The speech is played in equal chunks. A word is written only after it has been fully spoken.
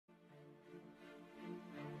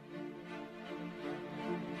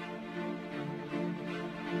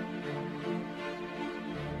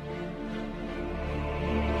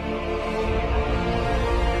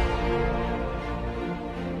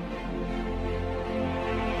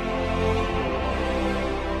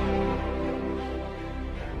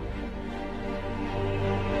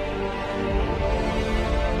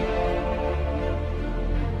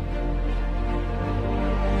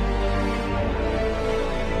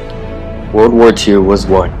World War II was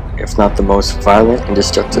one, if not the most violent and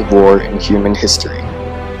destructive war in human history.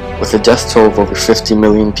 With a death toll of over 50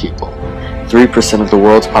 million people, 3% of the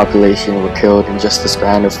world's population were killed in just the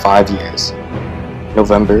span of 5 years.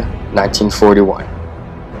 November 1941.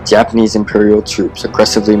 Japanese imperial troops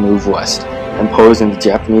aggressively moved west, imposing the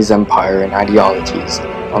Japanese Empire and ideologies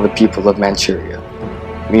on the people of Manchuria.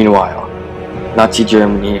 Meanwhile, Nazi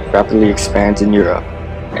Germany rapidly expands in Europe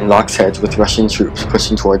and locks heads with Russian troops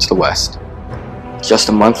pushing towards the west. Just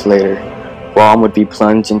a month later, Guam would be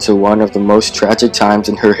plunged into one of the most tragic times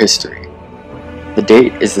in her history. The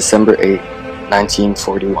date is December 8,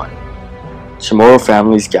 1941. Chamorro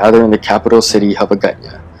families gather in the capital city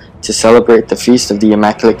Habaganya to celebrate the Feast of the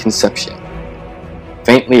Immaculate Conception.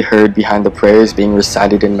 Faintly heard behind the prayers being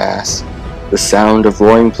recited in Mass, the sound of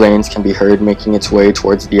roaring planes can be heard making its way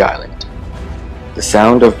towards the island. The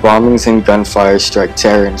sound of bombings and gunfire strike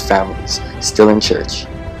terror in families still in church.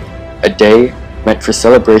 A day meant for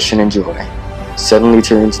celebration and joy suddenly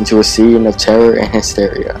turns into a scene of terror and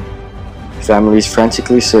hysteria. Families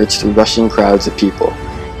frantically search through rushing crowds of people,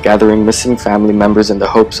 gathering missing family members in the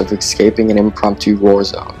hopes of escaping an impromptu war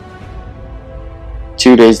zone.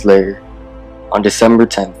 2 days later, on December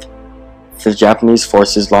 10th, the Japanese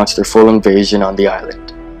forces launched their full invasion on the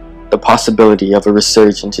island. The possibility of a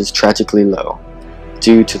resurgence is tragically low,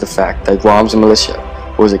 due to the fact that Guam's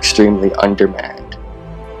militia was extremely undermanned.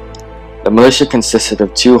 The militia consisted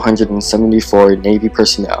of 274 Navy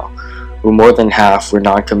personnel, who more than half were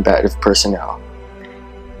non-combative personnel,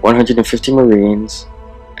 150 Marines,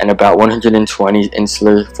 and about 120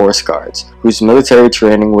 Insular Force Guards, whose military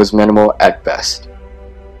training was minimal at best.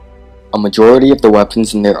 A majority of the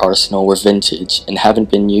weapons in their arsenal were vintage and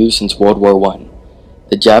haven't been used since World War I.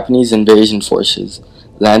 The Japanese invasion forces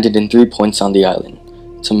landed in 3 points on the island: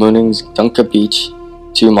 Tamuning's Dunka Beach,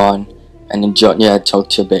 Tumon, and Njotnya at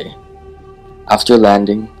Tokcha Bay. After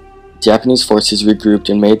landing, Japanese forces regrouped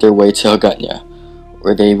and made their way to Haganya,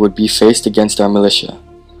 where they would be faced against our militia.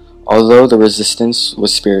 Although the resistance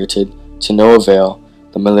was spirited, to no avail,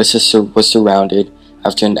 the militia was surrounded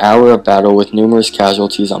after an hour of battle with numerous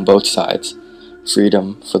casualties on both sides.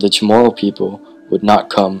 Freedom for the Chamorro people would not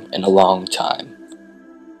come in a long time.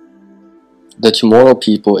 The Chamorro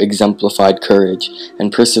people exemplified courage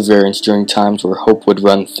and perseverance during times where hope would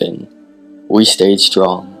run thin. We stayed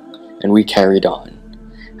strong, and we carried on.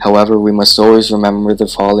 However, we must always remember the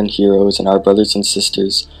fallen heroes and our brothers and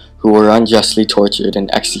sisters who were unjustly tortured and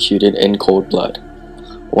executed in cold blood.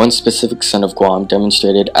 One specific son of Guam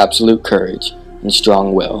demonstrated absolute courage and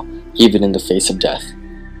strong will, even in the face of death.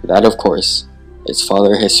 That, of course, is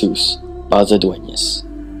Father Jesus Father Duenas.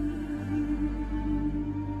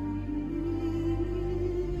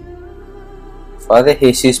 Father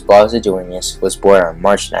Jesus Baza Duenas was born on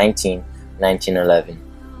March 19, 1911,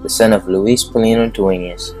 the son of Luis Polino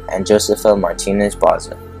Duenas and Josefel Martinez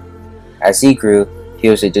Baza. As he grew, he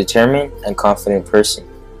was a determined and confident person.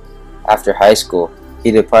 After high school, he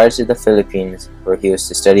departed to the Philippines, where he was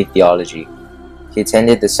to study theology. He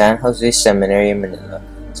attended the San Jose Seminary in Manila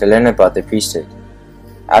to learn about the priesthood.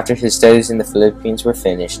 After his studies in the Philippines were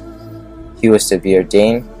finished, he was to be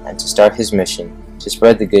ordained and to start his mission to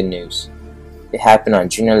spread the good news. It happened on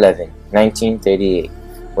June 11, 1938,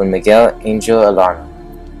 when Miguel Angel Alarno,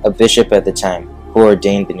 a bishop at the time, who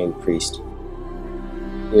ordained the new priest.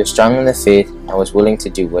 He was strong in the faith and was willing to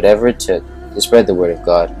do whatever it took to spread the word of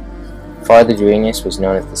God. Father Duenas was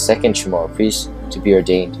known as the second Chamorro priest to be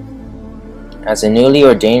ordained. As a newly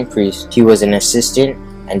ordained priest, he was an assistant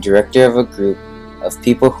and director of a group of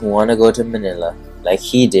people who want to go to Manila, like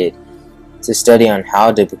he did, to study on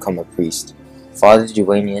how to become a priest. Father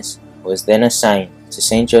Duenas was then assigned to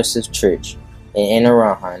St. Joseph's Church in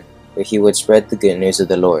Inarajan, where he would spread the good news of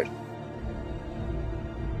the Lord.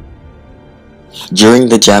 During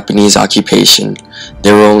the Japanese occupation,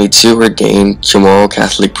 there were only 2 ordained Chamorro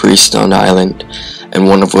Catholic priests on the island, and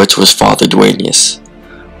one of which was Father Duenas.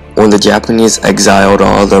 When the Japanese exiled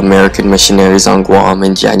all the American missionaries on Guam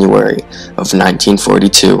in January of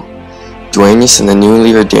 1942, Duenas and the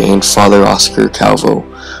newly ordained Father Oscar Calvo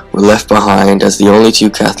were left behind as the only 2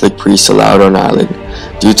 Catholic priests allowed on island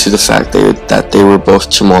due to the fact that they were both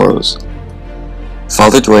Chamorros.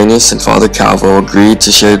 Father Duenas and Father Calvo agreed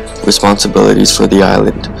to share responsibilities for the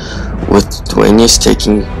island, with Duenas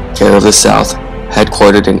taking care of the south,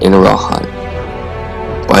 headquartered in Inarajan.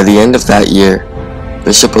 By the end of that year,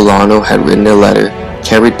 Bishop Alano had written a letter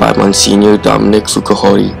carried by Monsignor Dominic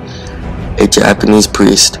Fukuhori, a Japanese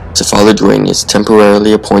priest, to Father Duenas,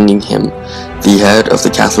 temporarily appointing him the head of the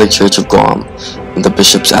Catholic Church of Guam in the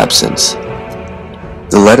bishop's absence.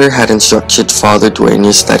 The letter had instructed Father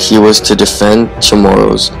Duenas that he was to defend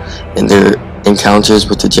Chamorros in their encounters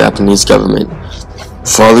with the Japanese government.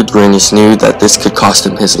 Father Duenas knew that this could cost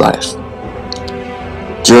him his life.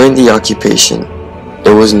 During the occupation,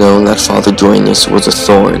 it was known that Father Duenas was a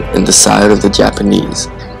thorn in the side of the Japanese.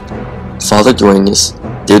 Father Duenas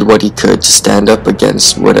did what he could to stand up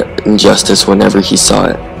against injustice whenever he saw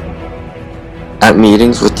it. At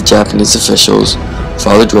meetings with the Japanese officials,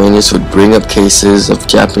 Father Duenas would bring up cases of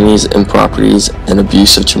Japanese improprieties and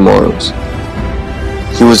abuse of Chamorros.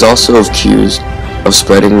 He was also accused of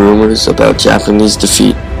spreading rumors about Japanese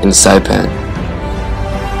defeat in Saipan.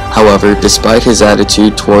 However, despite his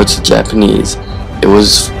attitude towards the Japanese, it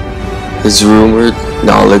was his rumored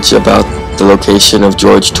knowledge about the location of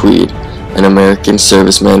George Tweed, an American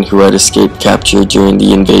serviceman who had escaped capture during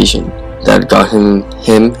the invasion, that got him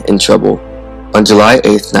in trouble. On July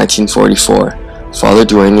 8, 1944, Father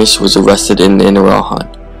Duenas was arrested in Inarajan.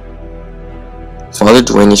 Father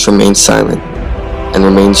Duenas remained silent and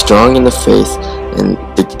remained strong in the faith and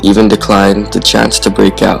even declined the chance to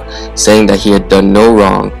break out, saying that he had done no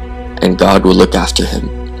wrong and God would look after him.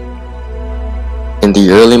 In the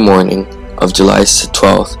early morning of July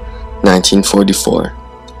 12, 1944,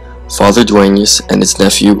 Father Duenas and his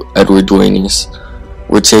nephew Edward Duenas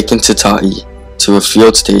were taken to Ta'i, to a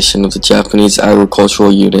field station of the Japanese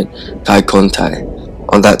agricultural unit Taitingfong.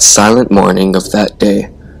 On that silent morning of that day,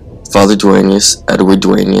 Father Duenas, Edward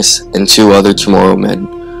Duenas, and two other Chamorro men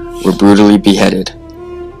were brutally beheaded.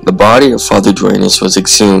 The body of Father Duenas was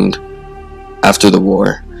exhumed after the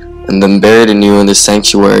war, and then buried anew in the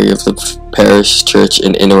sanctuary of the parish church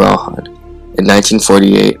in Inarajan. In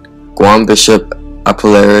 1948, Guam Bishop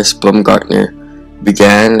Apollarius Baumgartner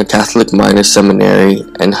began a Catholic minor seminary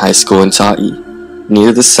and high school in Ta'i,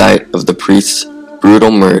 near the site of the priest's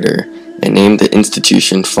brutal murder, and named the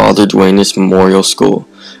institution Father Duenas Memorial School,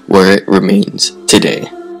 where it remains today.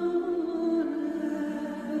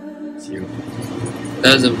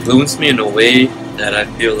 That has influenced me in a way that I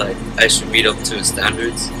feel like I should meet up to his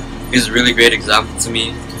standards. He was a really great example to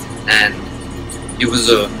me, and it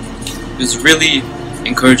was really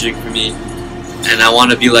encouraging for me, and I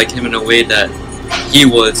want to be like him in a way that he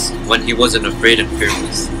was when he wasn't afraid and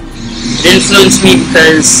fearless. It influenced me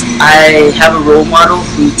because I have a role model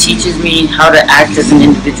who teaches me how to act as an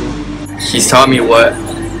individual. He's taught me what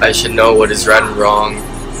I should know, what is right and wrong,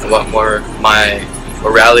 and what my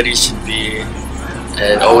morality should be,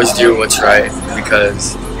 and always do what's right,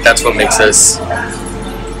 because that's what makes us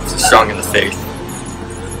strong in the faith.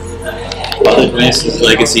 Father Duenas'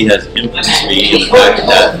 legacy has influenced me in the fact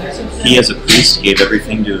that he as a priest gave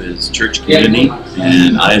everything to his church community,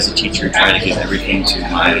 and I as a teacher try to give everything to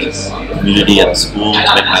my community at the school to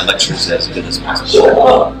make my lectures as good as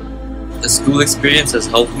possible. The school experience has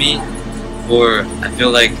helped me, for I feel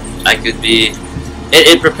like I could be,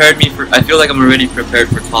 it prepared me for, I feel like I'm already prepared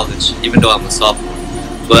for college, even though I'm a sophomore.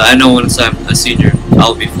 But I know once I'm a senior,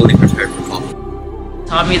 I'll be fully prepared for college.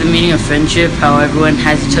 Taught me the meaning of friendship, how everyone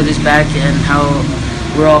has each other's back, and how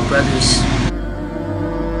we're all brothers.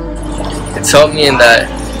 It's helped me in that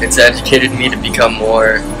it's educated me to become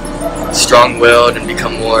more strong-willed and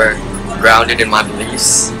become more grounded in my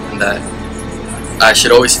beliefs, and that I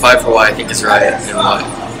should always fight for what I think is right and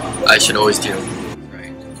what I should always do.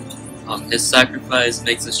 Right. His sacrifice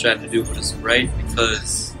makes us try to do what is right,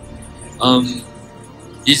 because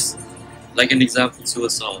he's like an example to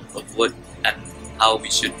us all of what and how we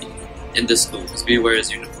should be in the school, because we wear his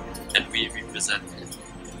uniform and we represent it.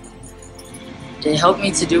 It helped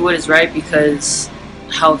me to do what is right because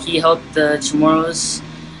how he helped the Chamorros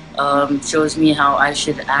shows me how I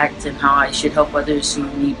should act and how I should help others who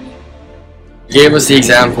need me. He gave us the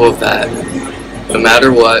example of that no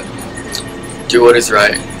matter what, do what is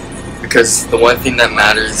right, because the one thing that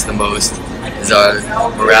matters the most is our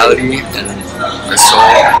morality and our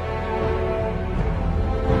soul.